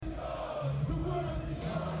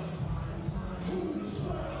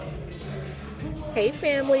Hey,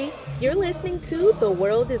 family. You're listening to The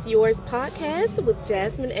World is Yours podcast with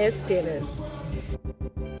Jasmine S. Dennis.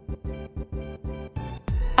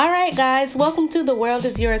 All right, guys, welcome to the World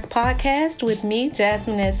is Yours podcast with me,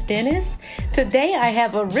 Jasmine S. Dennis. Today, I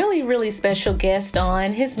have a really special guest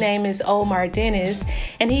on. His name is Omar Dennis,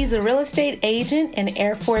 and he's a real estate agent and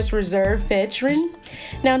Air Force Reserve veteran.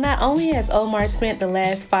 Now, not only has Omar spent the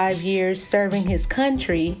last 5 years serving his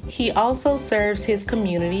country, he also serves his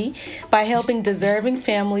community by helping deserving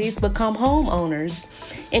families become homeowners.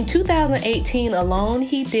 In 2018 alone,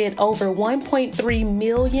 he did over $1.3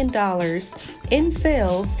 million in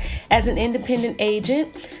sales as an independent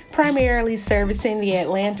agent, primarily servicing the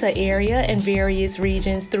Atlanta area and various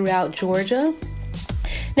regions throughout Georgia.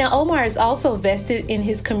 Now, Omar is also vested in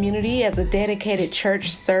his community as a dedicated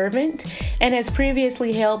church servant and has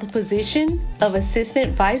previously held the position of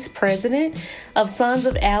Assistant Vice President of Sons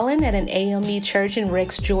of Allen at an AME church in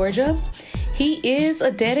Rex, Georgia. He is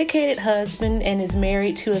a dedicated husband and is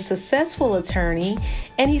married to a successful attorney,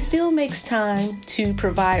 and he still makes time to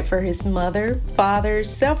provide for his mother, father,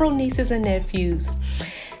 several nieces and nephews.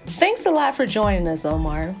 Thanks a lot for joining us,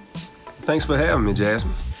 Omar. Thanks for having me,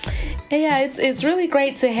 Jasmine. Yeah, it's really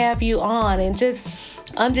great to have you on and just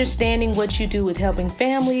understanding what you do with helping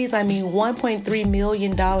families. I mean, $1.3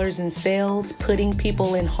 million in sales, putting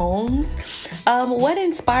people in homes. What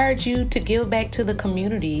inspired you to give back to the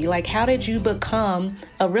community? Like, how did you become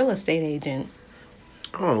a real estate agent?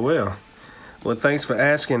 Oh, well, thanks for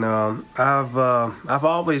asking. I've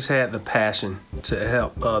always had the passion to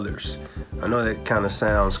help others. I know that kind of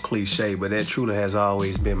sounds cliche, but that truly has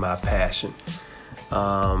always been my passion.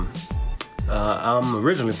 I'm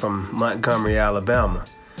originally from Montgomery, Alabama,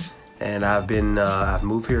 and I've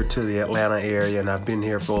moved here to the Atlanta area, and I've been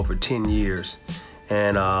here for over 10 years.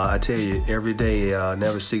 And I tell you, every day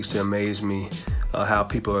never ceases to amaze me how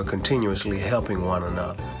people are continuously helping one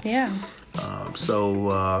another. Yeah.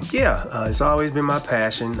 It's always been my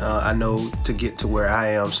passion. I know to get to where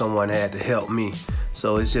I am, someone had to help me.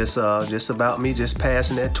 So it's just about me just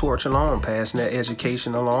passing that torch along, passing that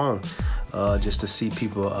education along, just to see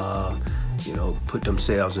people, put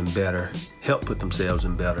themselves in help put themselves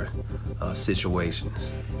in better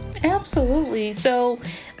situations. Absolutely. So,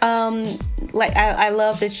 I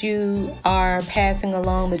love that you are passing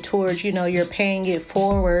along the torch, you're paying it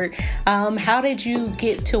forward. How did you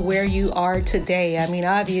get to where you are today? I mean,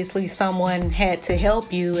 obviously someone had to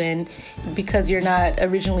help you, and because you're not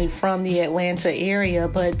originally from the Atlanta area,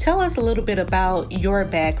 but tell us a little bit about your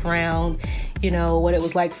background, what it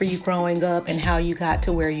was like for you growing up and how you got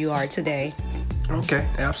to where you are today. Okay,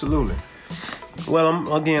 absolutely. Well,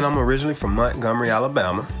 I'm originally from Montgomery,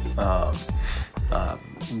 Alabama.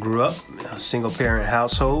 Grew up in a single-parent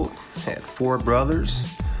household, had 4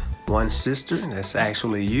 brothers, 1 sister, and that's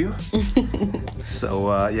actually you.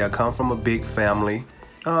 So, I come from a big family.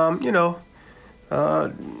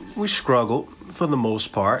 We struggled for the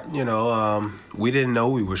most part. We didn't know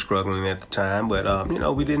we were struggling at the time, but,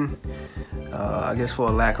 we didn't, I guess for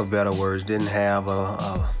a lack of better words, didn't have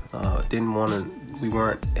we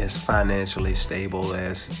weren't as financially stable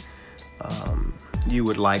as you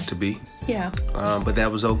would like to be. Yeah. But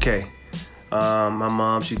that was okay. My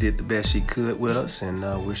mom, she did the best she could with us, and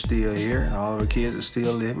we're still here. All of our kids are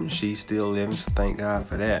still living. She's still living, so thank God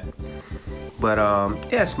for that. But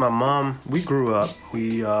yes, my mom, we grew up.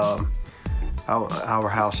 We our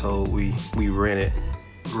household, we rented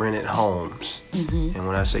homes. Mm-hmm. And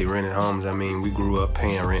when I say rented homes, I mean we grew up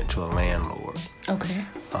paying rent to a landlord. Okay.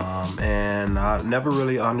 And I never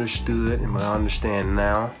really understood, but I understand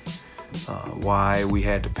now why we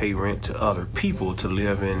had to pay rent to other people to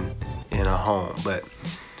live in a home. But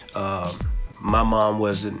my mom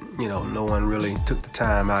wasn't, no one really took the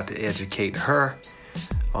time out to educate her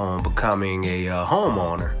on becoming a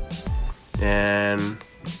homeowner. And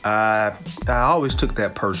I always took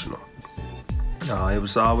that personal. It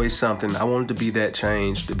was always something. I wanted to be that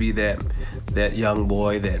change, to be that young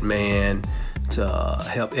boy, that man, to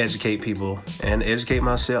help educate people and educate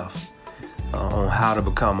myself on how to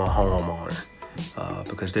become a homeowner.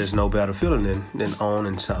 Because there's no better feeling than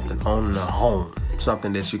owning a home,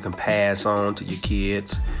 something that you can pass on to your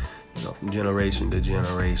kids, from generation to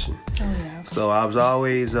generation. Oh, yeah. So I was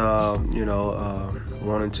always,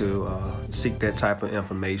 wanting to seek that type of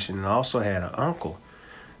information. And I also had an uncle,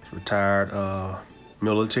 retired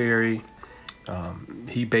military.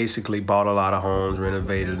 He basically bought a lot of homes,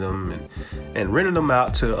 renovated them, and rented them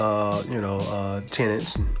out to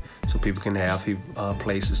tenants, so people can have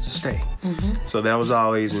places to stay. Mm-hmm. So that was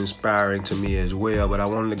always inspiring to me as well. But I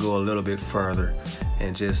wanted to go a little bit further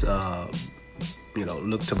and just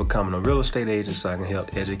look to becoming a real estate agent so I can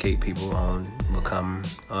help educate people on becoming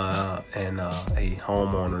a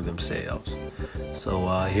homeowner themselves. So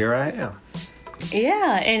here I am.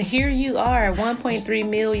 Yeah, and here you are, 1.3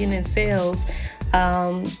 million in sales.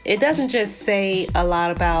 It doesn't just say a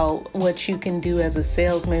lot about what you can do as a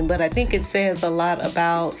salesman, but I think it says a lot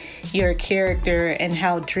about your character and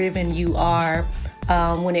how driven you are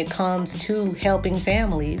when it comes to helping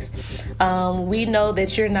families. We know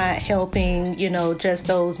that you're not helping, just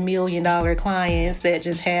those $1 million clients that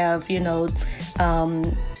just have,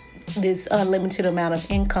 this unlimited amount of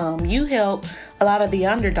income. You help a lot of the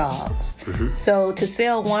underdogs. Mm-hmm. So to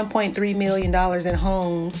sell $1.3 million in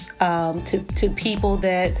homes to people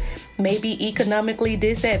that may be economically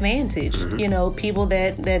disadvantaged, mm-hmm. People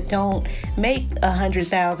that don't make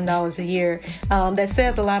 $100,000 a year, that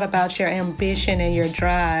says a lot about your ambition and your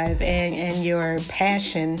drive and your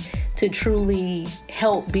passion to truly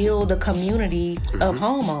help build a community mm-hmm. of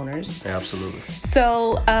homeowners. Absolutely.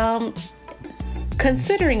 So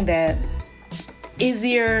considering that, is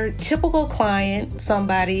your typical client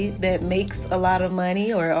somebody that makes a lot of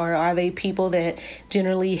money, or are they people that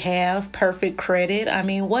generally have perfect credit? I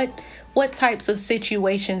mean, what types of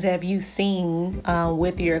situations have you seen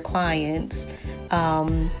with your clients?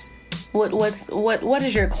 What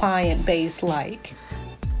is your client base like?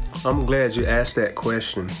 I'm glad you asked that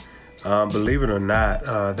question. Believe it or not,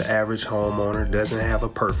 the average homeowner doesn't have a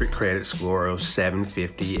perfect credit score of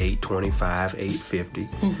 750, 825, 850.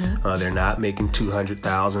 Mm-hmm. They're not making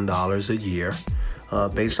 $200,000 a year.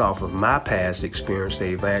 Based off of my past experience,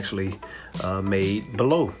 they've actually made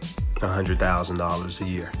below $100,000 a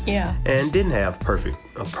year. Yeah. And didn't have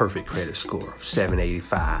a perfect credit score of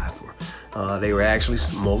 785. They were actually,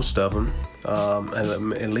 most of them,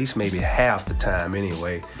 at least maybe half the time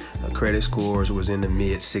anyway, credit scores was in the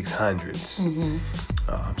mid 600s.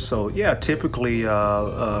 Mm-hmm. So yeah, typically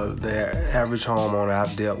the average homeowner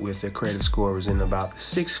I've dealt with, their credit score was in about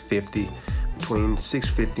the between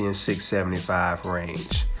 650 and 675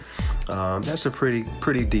 range. That's a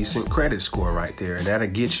pretty decent credit score right there, and that'll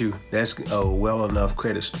get you. That's a well enough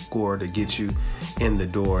credit score to get you in the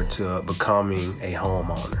door to becoming a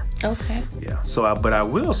homeowner. Okay. Yeah. So, but I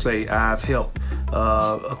will say I've helped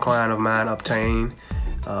a client of mine obtain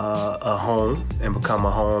a home and become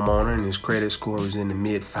a homeowner, and his credit score was in the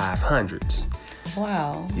mid 500s.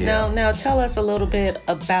 Wow. Yeah. Now tell us a little bit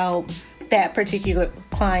about that particular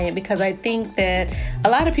client, because I think that a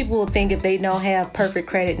lot of people will think if they don't have perfect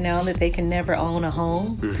credit now that they can never own a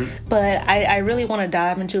home. Mm-hmm. But I really want to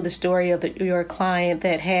dive into the story of your client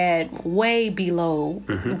that had way below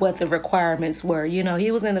mm-hmm. what the requirements were.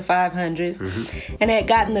 He was in the 500s mm-hmm. and had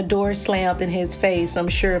gotten the door slammed in his face, I'm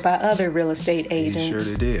sure, by other real estate agents.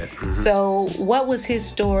 Sure they did. Mm-hmm. So what was his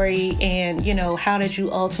story, and how did you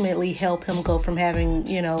ultimately help him go from having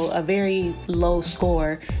a very low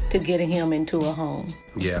score to getting him into a home?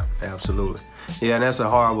 Yeah, absolutely. Yeah, and that's a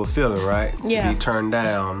horrible feeling, right? Yeah. To be turned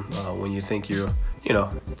down when you think you're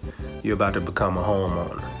about to become a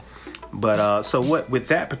homeowner. But so what with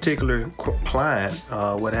that particular client,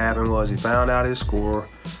 what happened was he found out his score.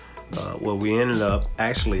 We ended up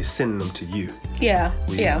actually sending them to you. Yeah.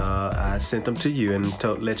 I sent them to you and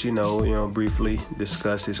to let you know, briefly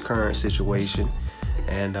discuss his current situation,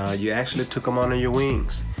 and you actually took him under your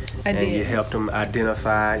wings. I did. You helped him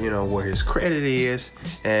identify, where his credit is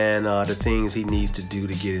and the things he needs to do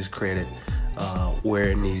to get his credit where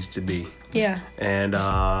it needs to be. Yeah. And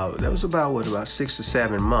that was about 6 to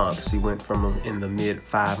 7 months. He went from in the mid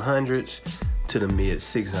 500s to the mid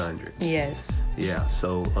 600s. Yes. Yeah.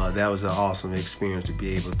 So that was an awesome experience to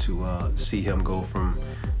be able to see him go from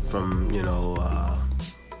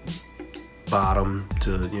bottom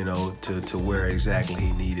to where exactly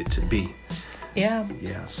he needed to be. Yeah.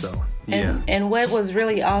 Yeah. So, yeah. And what was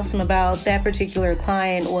really awesome about that particular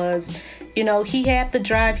client was, he had the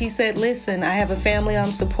drive. He said, listen, I have a family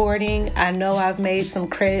I'm supporting. I know I've made some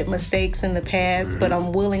credit mistakes in the past, mm-hmm. but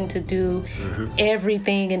I'm willing to do mm-hmm.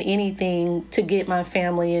 everything and anything to get my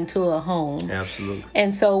family into a home. Absolutely.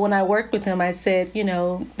 And so when I worked with him, I said,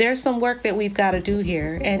 there's some work that we've got to do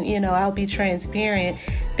here. And, I'll be transparent.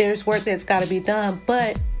 There's work that's got to be done,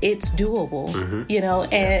 but it's doable,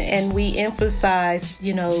 mm-hmm. And we emphasize,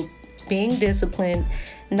 being disciplined,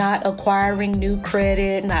 not acquiring new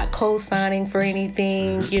credit, not co-signing for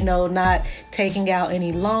anything, mm-hmm. Not taking out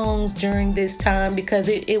any loans during this time, because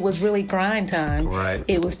it was really grind time. Right.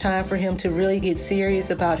 It was time for him to really get serious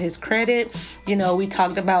about his credit. We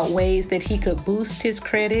talked about ways that he could boost his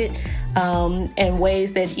credit. and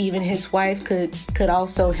ways that even his wife could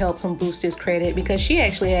also help him boost his credit, because she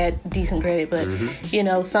actually had decent credit. But, you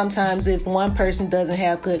know, sometimes if one person doesn't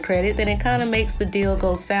have good credit, then it kind of makes the deal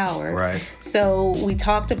go sour. Right. So we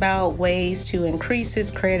talked about ways to increase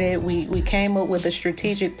his credit. We came up with a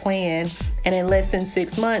strategic plan, and in less than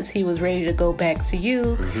 6 months, he was ready to go back to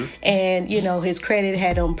you. And, you know, his credit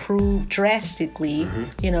had improved drastically,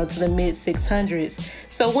 you know, to the mid 600s.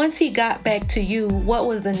 So once he got back to you, what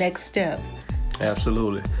was the next step?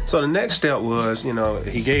 Absolutely. So the next step was, you know,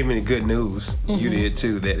 he gave me the good news. You did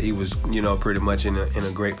too, that he was, you know, pretty much in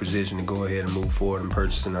a great position to go ahead and move forward and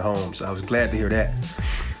purchasing a home. So I was glad to hear that.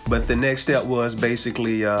 But the next step was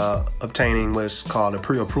basically obtaining what's called a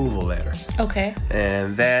pre-approval letter. Okay.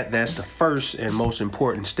 And that's the first and most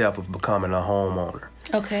important step of becoming a homeowner.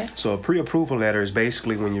 Okay. So a pre-approval letter is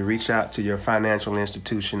basically when you reach out to your financial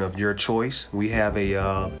institution of your choice. We have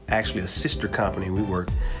actually a sister company we work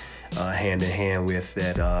hand in hand with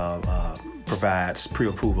that provides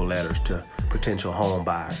pre-approval letters to potential home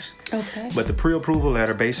buyers. Okay. But the pre-approval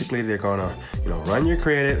letter, basically, they're gonna, you know, run your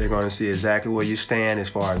credit. They're gonna see exactly where you stand as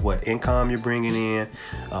far as what income you're bringing in,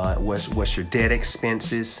 what's your debt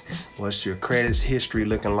expenses, what's your credit history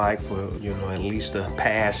looking like for, you know, at least the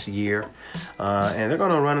past year, and they're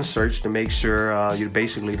gonna run a search to make sure you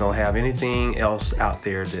basically don't have anything else out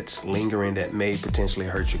there that's lingering that may potentially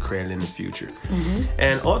hurt your credit in the future.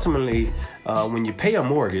 And ultimately, when you pay a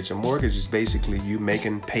mortgage is basically you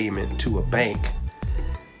making payment to a bank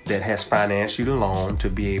that has financed you the loan to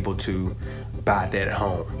be able to buy that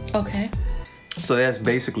home. Okay. So that's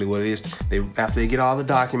basically what it is. After they get all the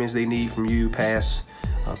documents they need from you, past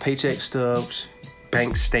paycheck stubs,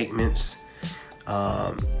 bank statements,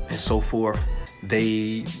 and so forth,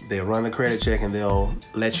 they'll run the credit check and they'll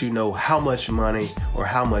let you know how much money or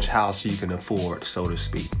how much house you can afford, so to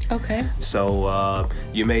speak. Okay. So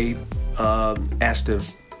you may ask the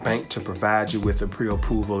bank to provide you with a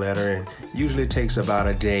pre-approval letter, and usually it takes about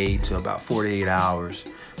a day to about 48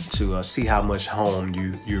 hours to see how much home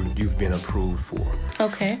you've been approved for.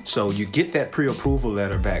 Okay. So you get that pre-approval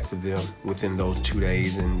letter back to them within those 2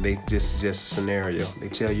 days, and they just a scenario. They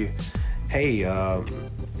tell you, hey,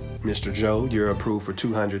 Mr. Joe, you're approved for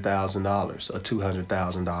 $200,000, a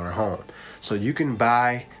 $200,000 home. So you can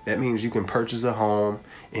buy, that means you can purchase a home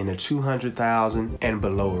in the $200,000 and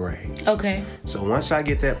below range. Okay. So once I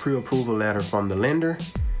get that pre-approval letter from the lender,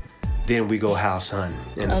 then we go house hunting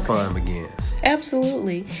and the fun begins.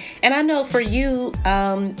 Absolutely. And I know for you,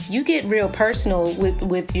 you get real personal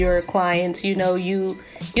with your clients. You know, you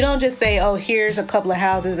don't just say, oh, here's a couple of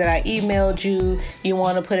houses that I emailed you. You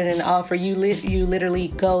want to put in an offer. You literally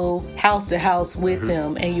go house to house with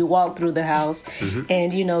them, and you walk through the house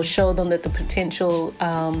and, you know, show them that the potential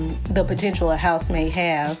a house may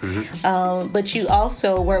have. But you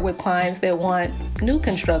also work with clients that want new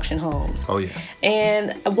construction homes. Oh, yeah.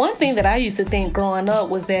 And one thing that I used to think growing up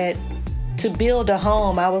was that to build a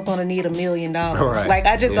home, I was going to need $1 million. Right. Like,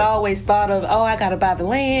 I just always thought of, I got to buy the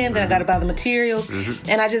land, then I got to buy the materials.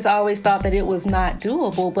 And I just always thought that it was not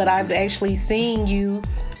doable. But I've actually seen you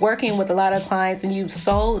working with a lot of clients, and you've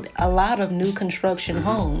sold a lot of new construction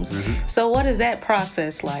homes. So what is that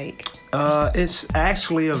process like? It's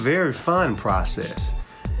actually a very fun process,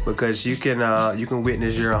 because you can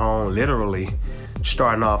witness your home literally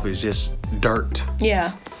starting off as just dirt.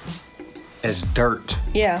 Yeah. As dirt.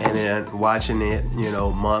 Yeah. And then watching it, you know,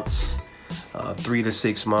 months, 3 to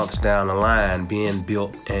 6 months down the line, being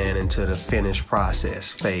built and into the finished process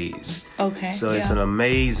phase. Okay. So it's an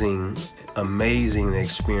amazing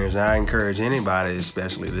experience. I encourage anybody,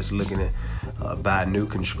 especially that's looking to buy new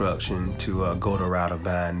construction, to go the route of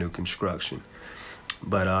buying new construction.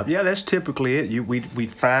 But that's typically it. We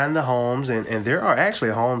find the homes, and there are actually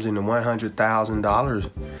homes in the $100,000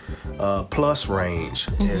 plus range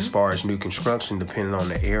as far as new construction, depending on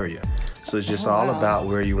the area. So it's just all about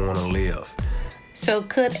where you want to live. So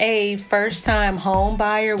could a first-time home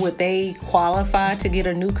buyer, would they qualify to get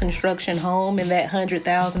a new construction home in that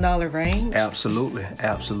 $100,000 range? Absolutely.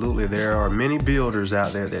 There are many builders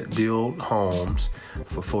out there that build homes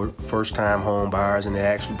for first-time home buyers, and they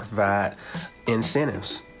actually provide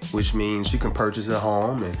incentives, which means you can purchase a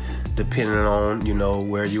home, and depending on, you know,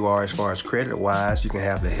 where you are as far as credit-wise, you can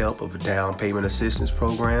have the help of a down payment assistance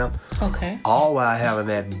program. Okay. All while having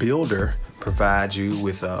that builder provide you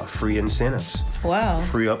with free incentives. Wow.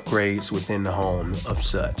 Free upgrades within the home of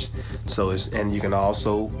such. So and you can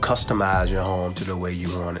also customize your home to the way you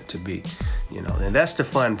want it to be. And that's the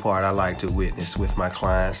fun part I like to witness with my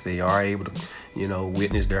clients. They are able to,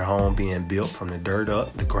 witness their home being built from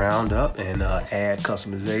the ground up, and add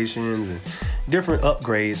customizations and different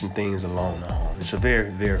upgrades and things along the home. It's a very,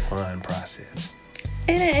 very fun process.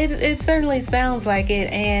 And it certainly sounds like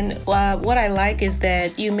it. And what I like is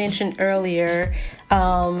that you mentioned earlier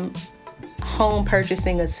home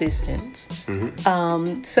purchasing assistance.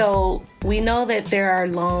 Mm-hmm. So we know that there are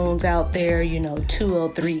loans out there,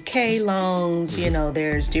 203K loans, mm-hmm.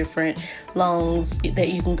 There's different loans that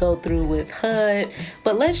you can go through with HUD.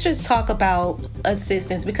 But let's just talk about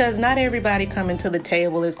assistance, because not everybody coming to the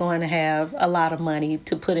table is going to have a lot of money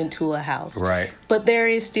to put into a house. Right. But there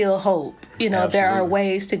is still hope. Absolutely. There are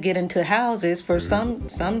ways to get into houses. For mm-hmm.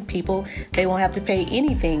 some people, they won't have to pay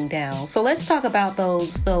anything down. So let's talk about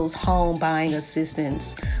those home buying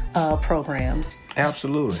assistance programs.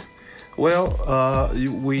 Absolutely. Well,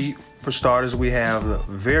 for starters, we have the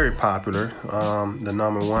very popular, the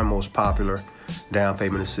number one most popular down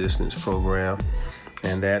payment assistance program,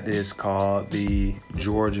 and that is called the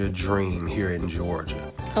Georgia Dream here in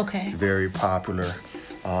Georgia. Okay. Very popular.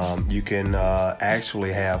 You can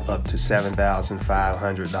actually have up to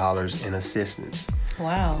 $7,500 in assistance.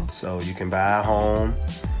 Wow. So you can buy a home,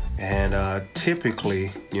 and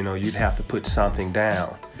typically, you'd have to put something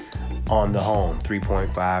down on the home,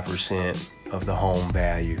 3.5% of the home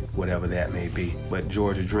value, whatever that may be. But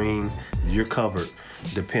Georgia Dream, you're covered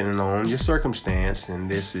depending on your circumstance, and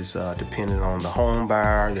this is dependent on the home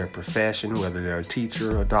buyer, their profession, whether they're a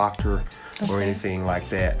teacher, a doctor, or anything like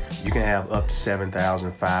that. You can have up to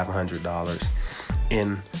 $7,500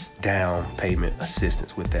 in down payment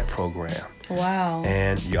assistance with that program. Wow.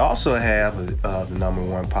 And you also have the number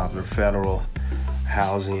one popular federal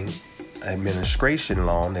housing administration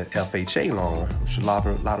loan, that FHA loan, which a lot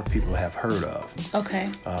of people have heard of. Okay.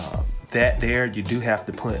 That there, you do have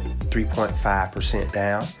to put 3.5%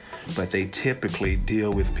 down, but they typically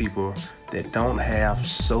deal with people that don't have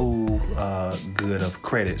so good of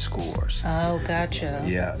credit scores. Oh, gotcha.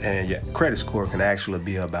 Yeah, and your credit score can actually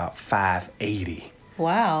be about 580.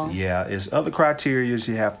 Wow. Yeah, there's other criteria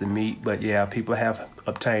you have to meet, but yeah, people have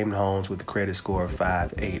obtained homes with a credit score of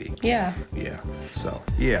 580. Yeah. Yeah. So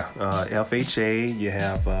yeah, FHA. You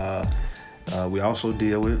have. We also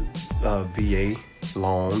deal with VA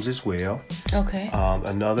loans as well. Okay.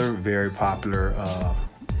 Another very popular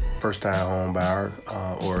first-time home buyer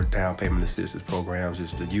or down payment assistance programs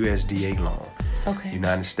is the USDA loan. Okay.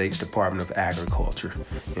 United States Department of Agriculture,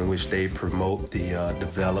 in which they promote the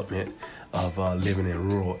development of living in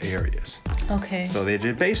rural areas. Okay. So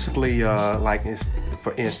they're basically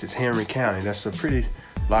for instance, Henry County. That's a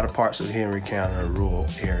lot of parts of Henry County are rural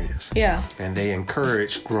areas. Yeah. And they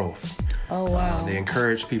encourage growth. Oh, wow. They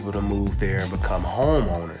encourage people to move there and become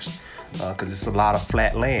homeowners because it's a lot of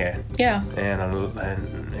flat land. Yeah. And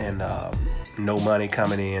no money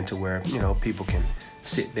coming in to where people can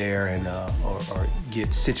sit there and or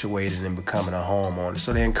get situated in becoming a homeowner.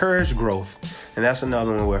 So they encourage growth, and that's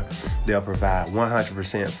another one where they'll provide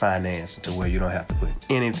 100% finance to where you don't have to put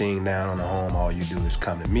anything down on the home. All you do is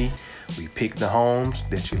come to me. We pick the homes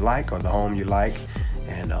that you like or the home you like,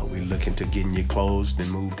 and we look into getting you closed and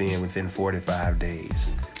moved in within 45 days.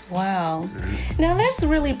 Wow. Mm-hmm. Now that's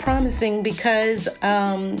really promising because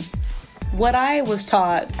what I was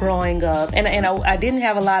taught growing up, and I didn't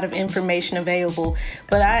have a lot of information available,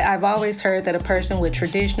 but I've always heard that a person would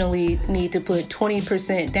traditionally need to put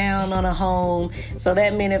 20% down on a home. So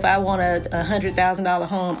that meant if I want a $100,000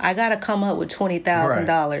 home, I got to come up with $20,000.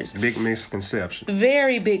 Right. Big misconception.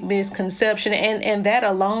 Very big misconception. And that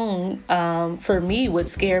alone, for me, would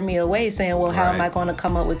scare me away, saying, well, how am I going to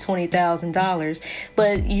come up with $20,000?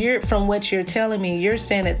 But from what you're telling me, you're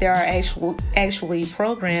saying that there are actually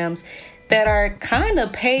programs that are kind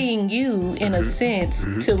of paying you in a sense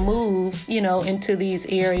to move, into these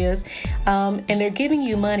areas. And they're giving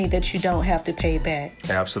you money that you don't have to pay back.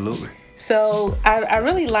 Absolutely. So I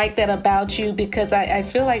really like that about you, because I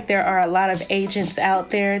feel like there are a lot of agents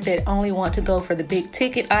out there that only want to go for the big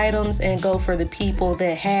ticket items and go for the people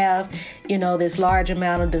that have, this large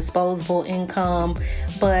amount of disposable income.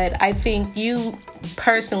 But I think you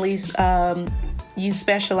personally you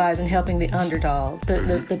specialize in helping the underdog,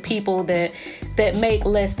 the people that make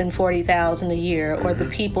less than $40,000 a year, or the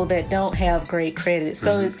people that don't have great credit.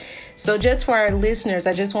 So just for our listeners,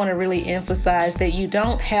 I just want to really emphasize that you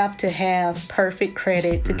don't have to have perfect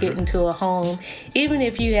credit to get into a home. Even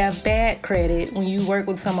if you have bad credit, when you work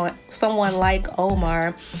with someone like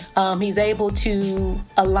Omar, he's able to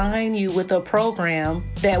align you with a program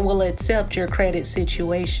that will accept your credit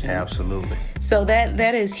situation. Absolutely. So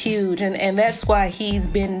that is huge, and that's why he's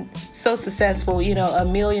been so successful. You know,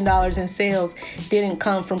 $1 million in sales didn't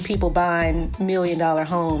come from people buying $1 million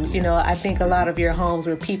homes. You know, I think a lot of your homes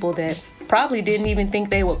were people that probably didn't even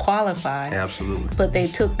think they would qualify. Absolutely. But they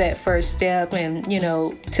took that first step, and, you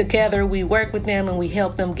know, together we work with them and we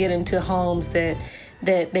help them get into homes that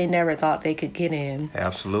they never thought they could get in.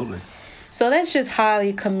 Absolutely. So that's just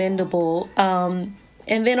highly commendable.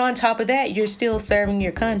 And then on top of that, you're still serving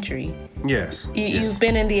your country. Yes. You've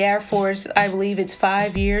been in the Air Force, I believe it's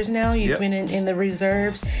 5 years now. You've been in the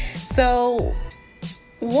reserves. So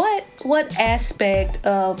what aspect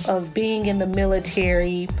of being in the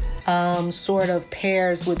military sort of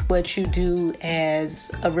pairs with what you do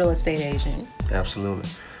as a real estate agent? Absolutely.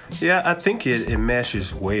 Yeah, I think it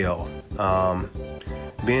meshes well.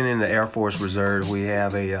 Being in the Air Force Reserve, we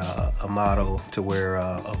have a motto to where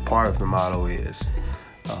a part of the motto is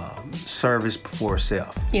service before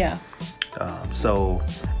self. Yeah. So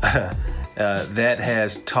that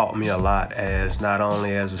has taught me a lot, as not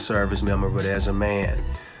only as a service member, but as a man,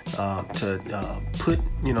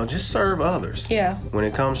 to just serve others. Yeah. When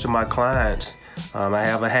it comes to my clients, I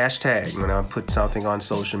have a hashtag when I put something on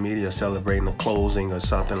social media celebrating a closing or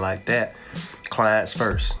something like that. Clients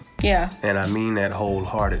first. Yeah. And I mean that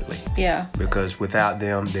wholeheartedly. Yeah. Because without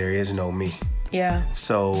them, there is no me. Yeah.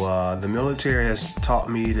 So the military has taught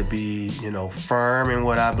me to be, firm in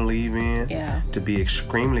what I believe in. Yeah. To be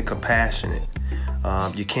extremely compassionate.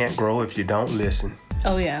 You can't grow if you don't listen.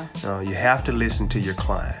 Oh, yeah. You have to listen to your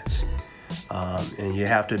clients. And you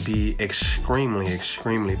have to be extremely,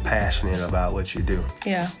 extremely passionate about what you do.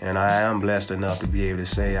 Yeah. And I am blessed enough to be able to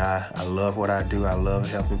say I love what I do. I love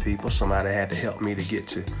helping people. Somebody had to help me to get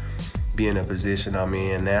to be in a position I'm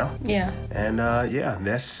in now. Yeah. And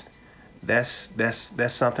that's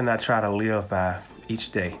something I try to live by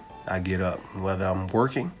each day I get up, whether I'm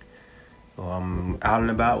working or I'm out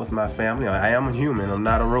and about with my family. I am a human. I'm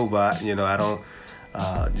not a robot. I don't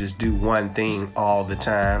just do one thing all the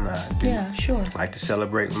time. I do like to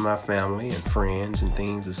celebrate with my family and friends and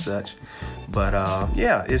things as such. But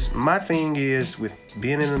it's my thing is with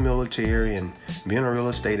being in the military and being a real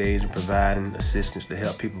estate agent, providing assistance to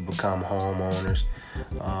help people become homeowners.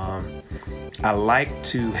 I like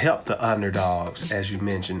to help the underdogs, as you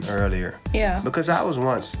mentioned earlier. Yeah. Because I was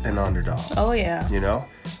once an underdog. Oh, yeah.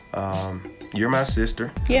 You're my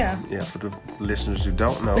sister. Yeah. For the listeners who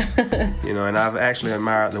don't know, and I've actually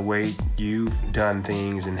admired the way you've done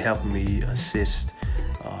things and helped me assist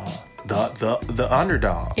the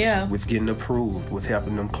underdogs with getting approved, with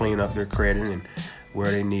helping them clean up their credit and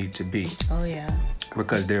where they need to be. Oh, yeah.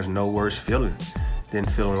 Because there's no worse feeling than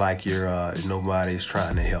feeling like nobody is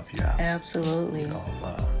trying to help you out. Absolutely.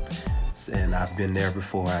 And I've been there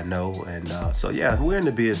before, I know. And we're in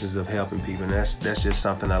the business of helping people. And that's just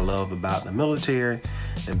something I love about the military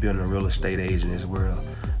and being a real estate agent as well.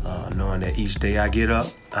 Knowing that each day I get up,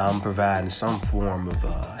 I'm providing some form of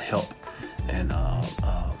help and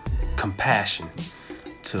compassion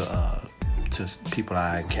to people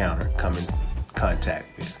I encounter, come in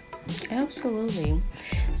contact with. Absolutely.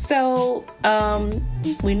 So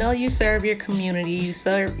we know you serve your community, you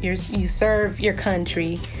serve your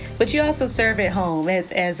country, but you also serve at home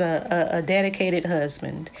as a dedicated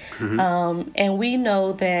husband. Mm-hmm. And we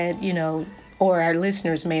know that or our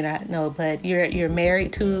listeners may not know, but you're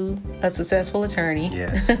married to a successful attorney,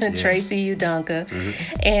 yes. Tracy Udanka,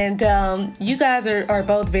 mm-hmm. and you guys are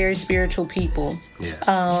both very spiritual people. Yes.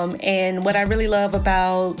 And what I really love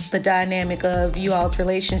about the dynamic of you all's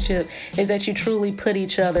relationship is that you truly put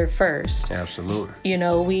each other first. Absolutely.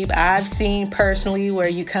 I've seen personally where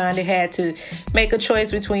you kind of had to make a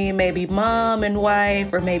choice between maybe mom and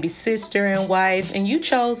wife or maybe sister and wife, and you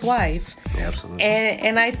chose wife. Absolutely.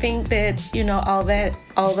 And I think that, all that,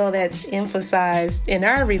 although that's emphasized in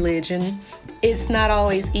our religion, it's not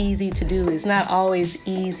always easy to do. It's not always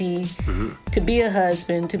easy mm-hmm. to be a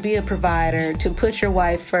husband, to be a provider, to put your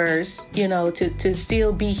wife first, to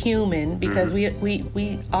still be human, because mm-hmm.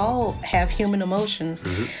 we all have human emotions.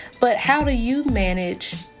 Mm-hmm. But how do you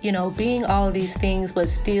manage, being all of these things, but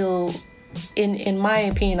still in my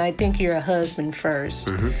opinion, I think you're a husband first,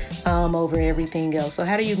 over everything else. So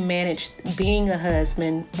how do you manage being a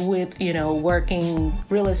husband with, working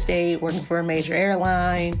real estate, working for a major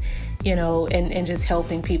airline, and just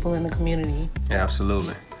helping people in the community?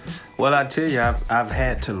 Absolutely. Well, I tell you, I've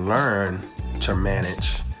had to learn to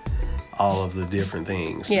manage all of the different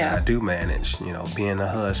things that I do manage. Being a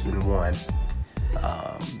husband, one,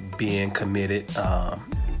 being committed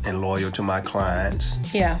and loyal to my clients,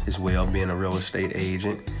 as well, being a real estate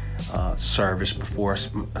agent, service before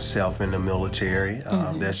self in the military.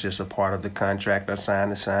 That's just a part of the contract I signed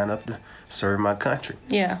to sign up to serve my country.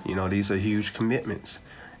 These are huge commitments.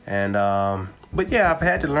 And but I've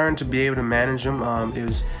had to learn to be able to manage them.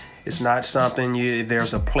 It's not something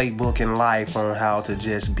there's a playbook in life on how to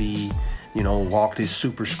just be, walk this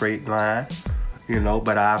super straight line,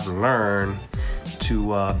 but I've learned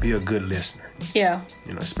to be a good listener.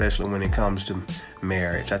 Especially when it comes to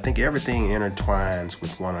marriage. I think everything intertwines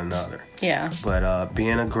with one another. But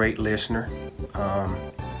being a great listener,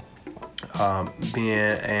 being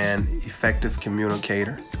an effective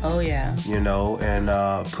communicator.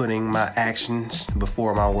 And putting my actions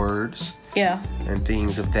before my words. And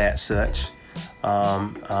things of that such.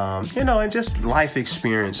 And just life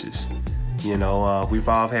experiences. We've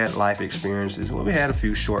all had life experiences. Well, we had a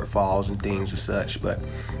few shortfalls and things of such, but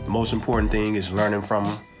the most important thing is learning from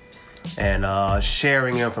them and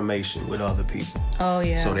sharing information with other people.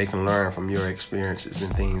 So they can learn from your experiences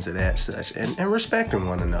and things of that such, and respecting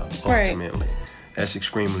one another, ultimately. That's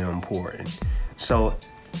extremely important. So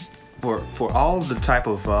for all the type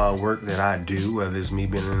of work that I do, whether it's me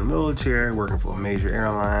being in the military, working for a major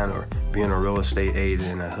airline, or being a real estate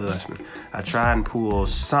agent and a husband, I try and pull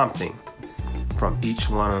something from each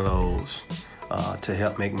one of those to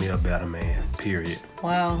help make me a better man, period.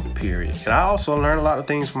 Period. And I also learn a lot of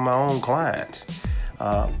things from my own clients.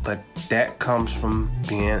 But that comes from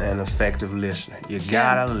being an effective listener. You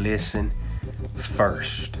gotta listen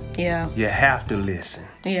first. You have to listen.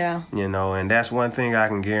 And that's one thing I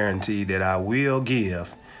can guarantee that I will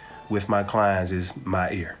give with my clients is my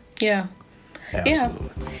ear. Absolutely.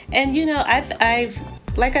 And I've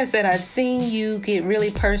like I said, I've seen you get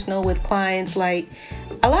really personal with clients. Like,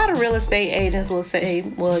 a lot of real estate agents will say,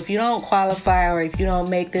 well, if you don't qualify or if you don't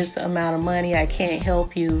make this amount of money, I can't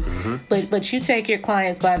help you. But you take your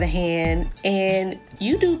clients by the hand and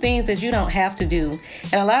you do things that you don't have to do.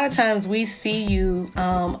 And a lot of times we see you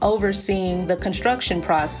overseeing the construction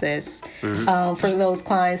process for those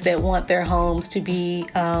clients that want their homes to be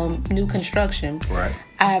new construction.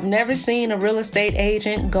 I've never seen a real estate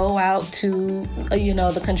agent go out to,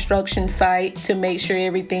 the construction site to make sure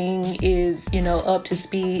everything is, up to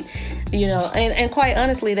speed, and quite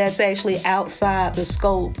honestly, that's actually outside the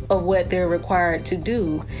scope of what they're required to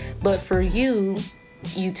do. But for you,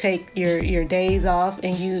 you take your days off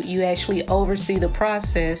and you actually oversee the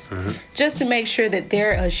process just to make sure that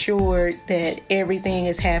they're assured that everything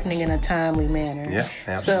is happening in a timely manner.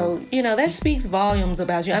 Absolutely. So, that speaks volumes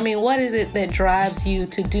about you. I mean, what is it that drives you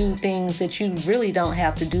to do things that you really don't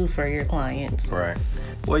have to do for your clients?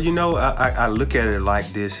 Well, I look at it like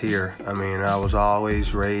this here. I mean, I was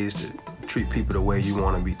always raised to treat people the way you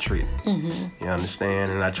want to be treated. You understand?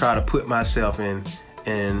 And I try to put myself in,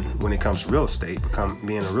 and when it comes to real estate,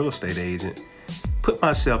 being a real estate agent, put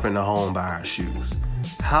myself in the home buyer's shoes.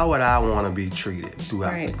 How would I want to be treated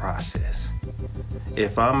throughout the process?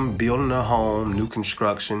 If I'm building a home, new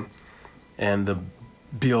construction, and the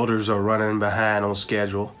builders are running behind on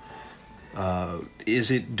schedule, would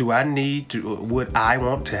I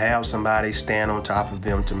want to have somebody stand on top of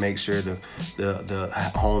them to make sure the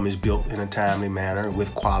home is built in a timely manner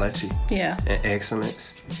with quality and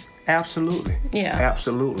excellence? Absolutely.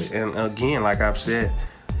 Absolutely. And again, like I've said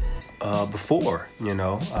before,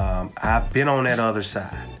 I've been on that other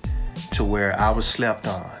side to where I was slept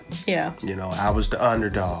on. I was the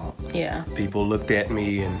underdog. People looked at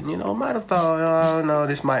me and, might have thought, oh, no,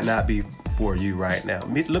 this might not be for you right now.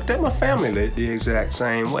 Looked at my family the exact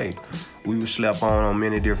same way. We were slept on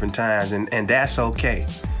many different times, and that's okay.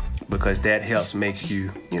 Because that helps make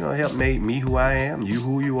you, help make me who I am, you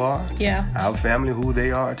who you are, our family who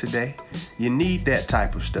they are today. You need that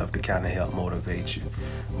type of stuff to kind of help motivate you.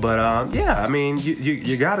 But I mean,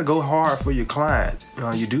 you got to go hard for your client.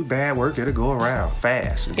 You do bad work, it'll go around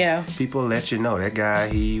fast. People let you know that guy,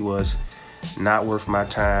 he was not worth my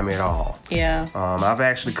time at all. I've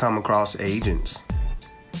actually come across agents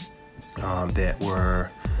that were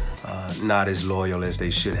not as loyal as they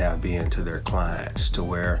should have been to their clients, to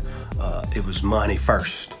where it was money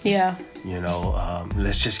first. Yeah.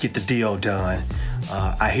 Let's just get the deal done.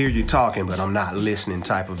 I hear you talking, but I'm not listening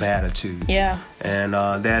type of attitude. Yeah. And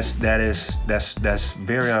that's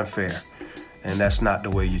very unfair, and that's not the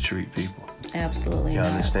way you treat people. Absolutely. You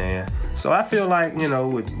understand? So I feel like,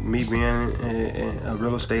 with me being a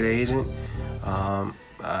real estate agent, I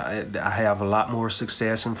have a lot more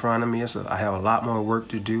success in front of me. So I have a lot more work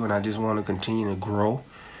to do, and I just want to continue to grow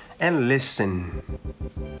and listen.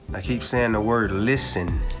 I keep saying the word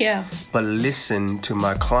listen. Yeah. But listen to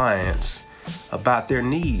my clients about their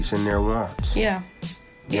needs and their wants. Yeah.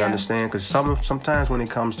 You understand? Because sometimes when it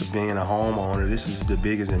comes to being a homeowner, this is the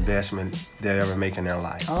biggest investment they ever make in their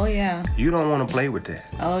life. Oh, yeah. You don't want to play with that.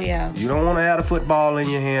 Oh, yeah. You don't want to have a football in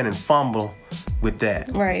your hand and fumble with that.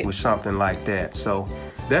 Right. With something like that. So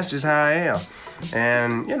that's just how I am.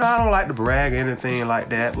 And, I don't like to brag or anything like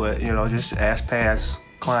that, but, just ask past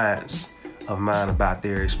clients of mine about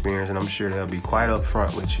their experience, and I'm sure they'll be quite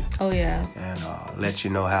upfront with you. Oh, yeah. And let you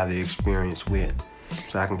know how the experience went.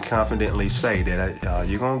 So I can confidently say that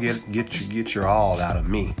you're gonna get your all out of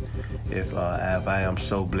me if I am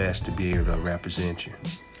so blessed to be able to represent you.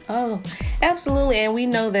 Oh, absolutely. And we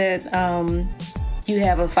know that you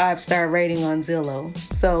have a 5-star rating on Zillow.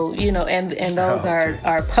 So, and those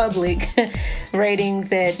are public ratings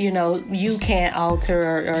that, you can't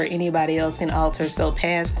alter or anybody else can alter. So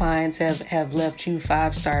past clients have left you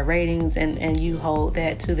 5-star ratings, and you hold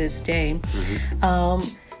that to this day.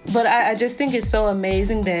 Mm-hmm. But I just think it's so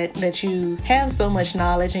amazing that you have so much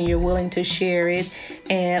knowledge and you're willing to share it.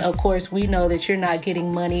 And of course, we know that you're not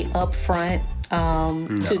getting money up front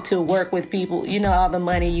to work with people. All the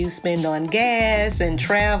money you spend on gas and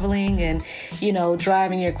traveling and,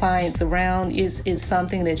 driving your clients around is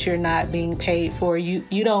something that you're not being paid for.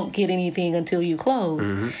 You don't get anything until you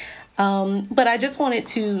close. Mm-hmm. But I just wanted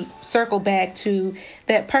to circle back to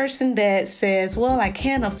that person that says, well, I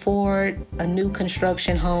can't afford a new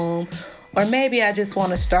construction home, or maybe I just want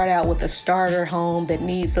to start out with a starter home that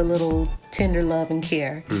needs a little tender love and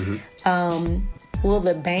care. Mm-hmm. Will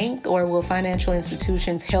the bank or will financial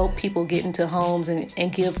institutions help people get into homes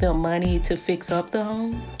and give them money to fix up the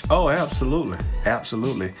home? Oh, absolutely.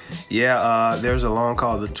 Absolutely. Yeah, there's a loan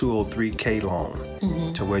called the 203K loan,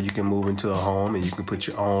 mm-hmm. to where you can move into a home and you can put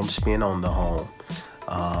your own spin on the home.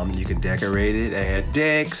 You can decorate it, add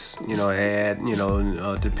decks, depending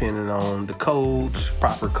on the codes,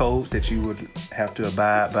 proper codes that you would have to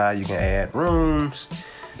abide by. You can add rooms.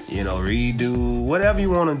 Redo whatever you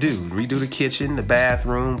want to do. Redo the kitchen, the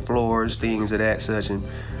bathroom, floors, things of that such, and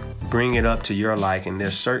bring it up to your liking.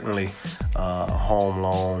 There's certainly home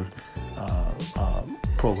loan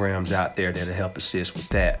programs out there that'll help assist with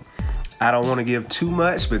that. I don't want to give too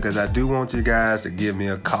much because I do want you guys to give me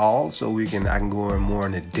a call so I can go in more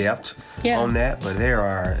into depth on that. But there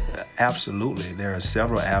are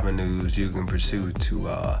several avenues you can pursue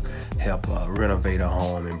to help renovate a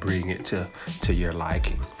home and bring it to your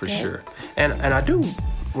liking for sure. And I do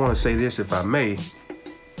want to say this, if I may,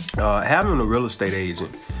 having a real estate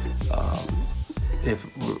agent,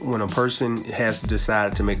 when a person has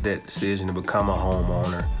decided to make that decision to become a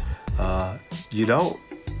homeowner,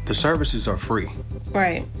 the services are free.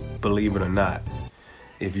 Right. Believe it or not.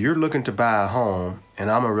 If you're looking to buy a home and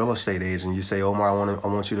I'm a real estate agent, you say, Omar, I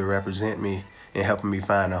want you to represent me in helping me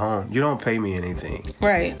find a home. You don't pay me anything.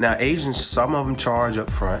 Right. Now, agents, some of them charge up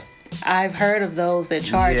front. I've heard of those that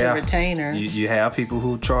charge a retainer. You have people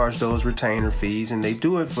who charge those retainer fees, and they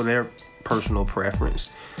do it for their personal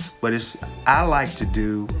preference. But I like to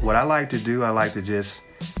just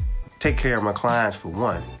take care of my clients for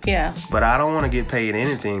one. Yeah. But I don't want to get paid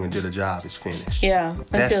anything until the job is finished. Yeah,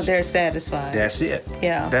 until they're satisfied. That's it.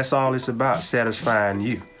 Yeah. That's all it's about, satisfying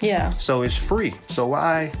you. Yeah. So it's free. So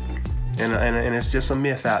why? And it's just a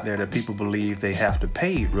myth out there that people believe they have to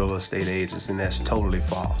pay real estate agents, and that's totally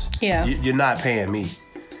false. Yeah. You're not paying me.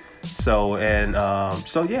 So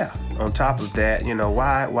yeah. On top of that,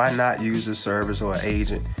 why not use a service or an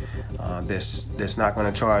agent that's not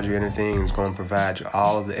going to charge you anything, is going to provide you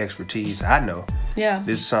all of the expertise. I know. Yeah.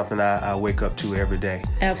 This is something I wake up to every day.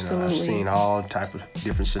 Absolutely. I've seen all type of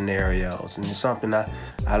different scenarios, and it's something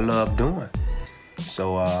I love doing.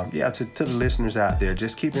 So to the listeners out there,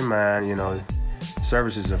 just keep in mind,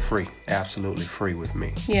 services are free, absolutely free with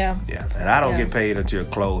me. Yeah. Yeah. And I don't get paid until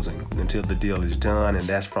closing, until the deal is done, and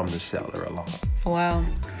that's from the seller alone. Wow.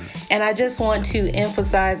 And I just want to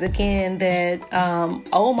emphasize again that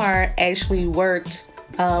Omar actually worked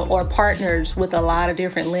or partners with a lot of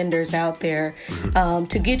different lenders out there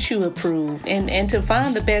to get you approved and to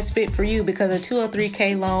find the best fit for you, because a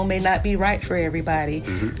 203K loan may not be right for everybody.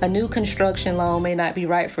 A new construction loan may not be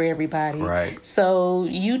right for everybody. Right. So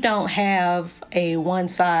you don't have a one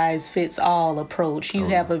size fits all approach. You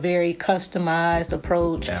have a very customized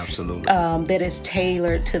approach. Absolutely. That is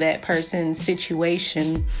tailored to that person's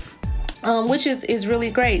situation, which is really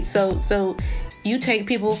great. So you take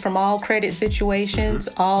people from all credit situations,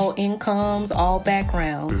 all incomes, all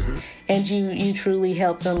backgrounds, and you truly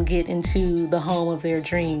help them get into the home of their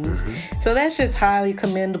dreams. So that's just highly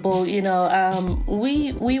commendable. You know,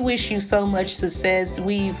 we wish you so much success.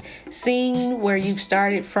 We've seen where you've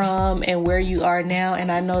started from and where you are now,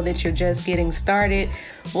 and I know that you're just getting started.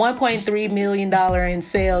 $1.3 million in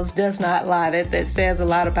sales does not lie. That says a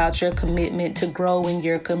lot about your commitment to growing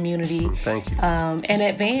your community. Thank you. And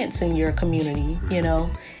advance in your community, you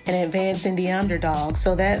know, and advance in the underdog.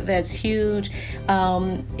 So that's huge.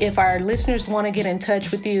 If our listeners want to get in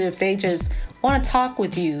touch with you, if they just want to talk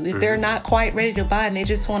with you, if they're not quite ready to buy and they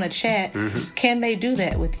just want to chat, can they do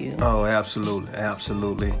that with you? Oh, absolutely.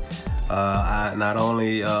 Absolutely. I not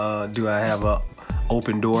only do I have a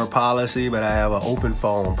open door policy, but I have an open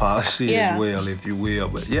phone policy as well, if you will.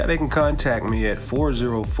 But yeah, they can contact me at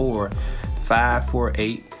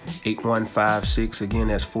 404-548-8156. Again,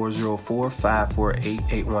 that's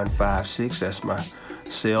 404-548-8156. That's my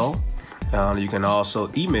cell. You can also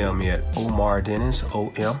email me at Omar Dennis,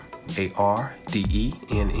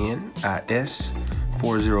 OMARDENNIS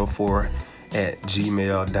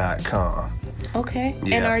 404@gmail.com. Okay.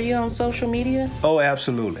 Yeah. And are you on social media? Oh,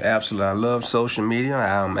 absolutely. Absolutely. I love social media.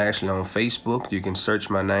 I'm actually on Facebook. You can search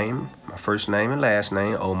my name, my first name and last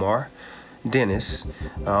name, Omar Dennis.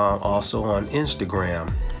 Also on Instagram,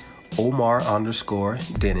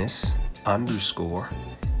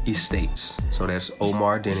 Omar_Dennis_Estates. So that's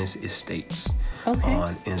Omar Dennis Estates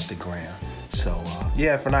on Instagram. So,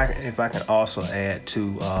 yeah, if I can also add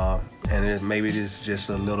to, and maybe this is just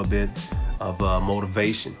a little bit of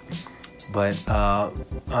motivation, but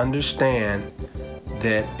understand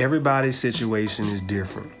that everybody's situation is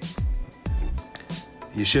different.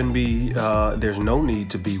 You shouldn't be, there's no need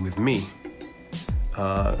to be with me.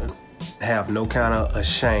 Have no kind of a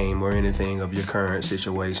shame or anything of your current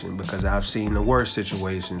situation, because I've seen the worst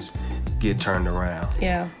situations get turned around.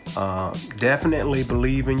 Yeah. Definitely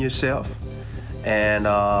believe in yourself. And,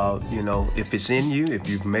 you know, if it's in you, if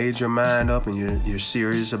you've made your mind up and you're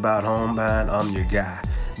serious about home buying, I'm your guy.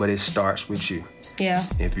 But it starts with you. Yeah.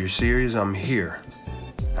 If you're serious, I'm here.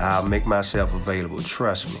 I'll make myself available.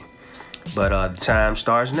 Trust me. But the time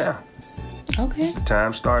starts now. Okay. The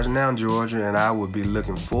time starts now, Georgia, and I would be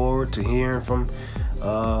looking forward to hearing from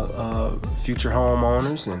future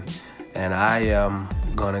homeowners, and I am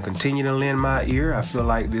going to continue to lend my ear. I feel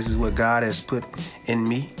like this is what God has put in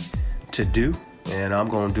me to do, and I'm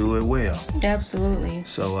going to do it well. Absolutely.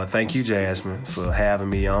 So thank you, Jasmine, for having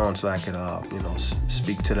me on so I could,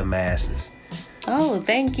 speak to the masses. Oh,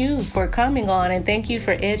 thank you for coming on, and thank you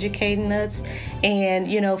for educating us, and,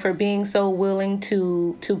 you know, for being so willing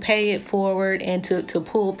to pay it forward and to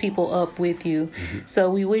pull people up with you. So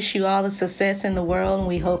we wish you all the success in the world, and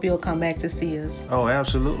we hope you'll come back to see us. Oh,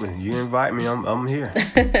 absolutely. You invite me, I'm here.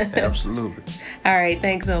 Absolutely. All right.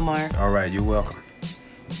 Thanks, Omar. All right. You're welcome.